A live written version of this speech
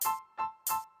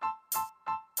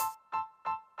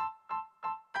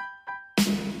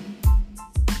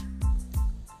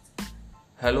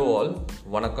Hello all,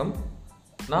 வணக்கம்.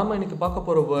 நாம் இன்னைக்கு பார்க்க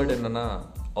போகிற வேர்டு என்னென்னா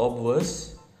ஆப்வர்ஸ்.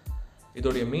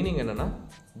 இதோடைய மீனிங் என்னென்னா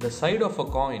the side of a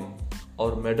coin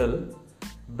or medal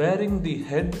bearing the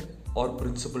head or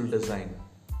principal design.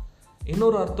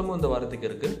 இன்னொரு அர்த்தமும் இந்த வார்த்தைக்கு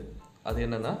இருக்குது. அது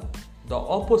என்னென்னா the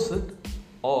opposite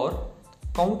or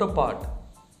counterpart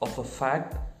of a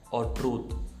fact or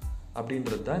truth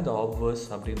அப்படின்றது தான் இந்த ஆப்வர்ஸ்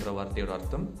அப்படின்ற வார்த்தையோட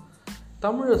அர்த்தம்.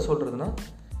 தமிழில் சொல்கிறதுனா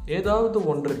ஏதாவது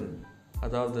ஒன்றின்,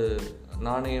 அதாவது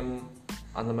நாணயம்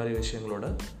அந்த மாதிரி விஷயங்களோட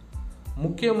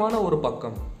முக்கியமான ஒரு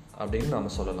பக்கம் அப்படின்னு நாம்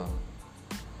சொல்லலாம்.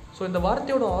 ஸோ இந்த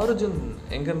வார்த்தையோட ஆரிஜின்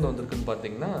எங்கேருந்து வந்திருக்குன்னு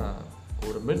பார்த்தீங்கன்னா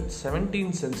ஒரு மிட்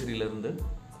 17th செஞ்சுரியிலேருந்து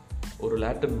ஒரு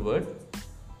லாட்டின் வேர்ட்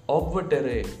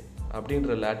ஆப்வர்டெரே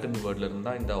அப்படின்ற லாட்டின் வேர்ட்லேருந்து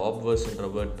தான் இந்த ஆப்வர்ஸ்ன்ற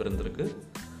வேர்ட் பிறந்திருக்கு.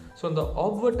 ஸோ இந்த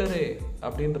ஆப்வர்டெரே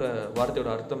அப்படின்ற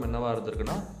வார்த்தையோட அர்த்தம் என்னவாக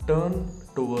இருந்திருக்குன்னா டர்ன்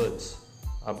டுவர்ட்ஸ்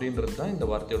அப்படின்றது தான் இந்த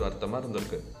வார்த்தையோட அர்த்தமாக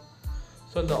இருந்திருக்கு.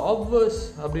 ஸோ இந்த ஆப்வர்ஸ்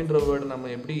அப்படின்ற வேர்டு நம்ம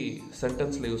எப்படி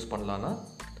சென்டென்ஸில் யூஸ் பண்ணலான்னா,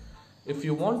 if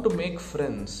you want to make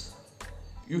friends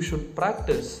you should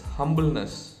practise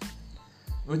humbleness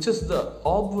which is the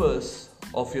obverse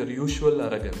of your usual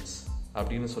arrogance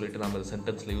அப்படின்னு சொல்லிட்டு நம்ம இந்த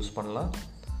சென்டென்ஸில் யூஸ் பண்ணலாம்.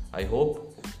 ஐ ஹோப்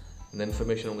இந்த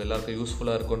இன்ஃபர்மேஷன் உங்கள் எல்லாருக்கும்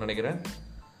யூஸ்ஃபுல்லாக இருக்கும்னு நினைக்கிறேன்.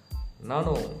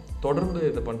 நானும் தொடர்ந்து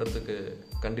இதை பண்ணுறதுக்கு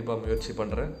கண்டிப்பாக முயற்சி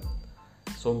பண்ணுறேன்.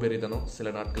 சோம்பேறித்தனம்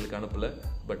சில நாட்களுக்கு அனுப்பலை,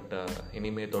 பட்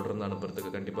இனிமேல் தொடர்ந்து அனுப்புறதுக்கு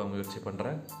கண்டிப்பாக முயற்சி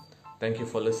பண்ணுறேன். Thank you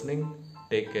for listening.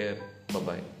 Take care.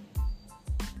 Bye bye.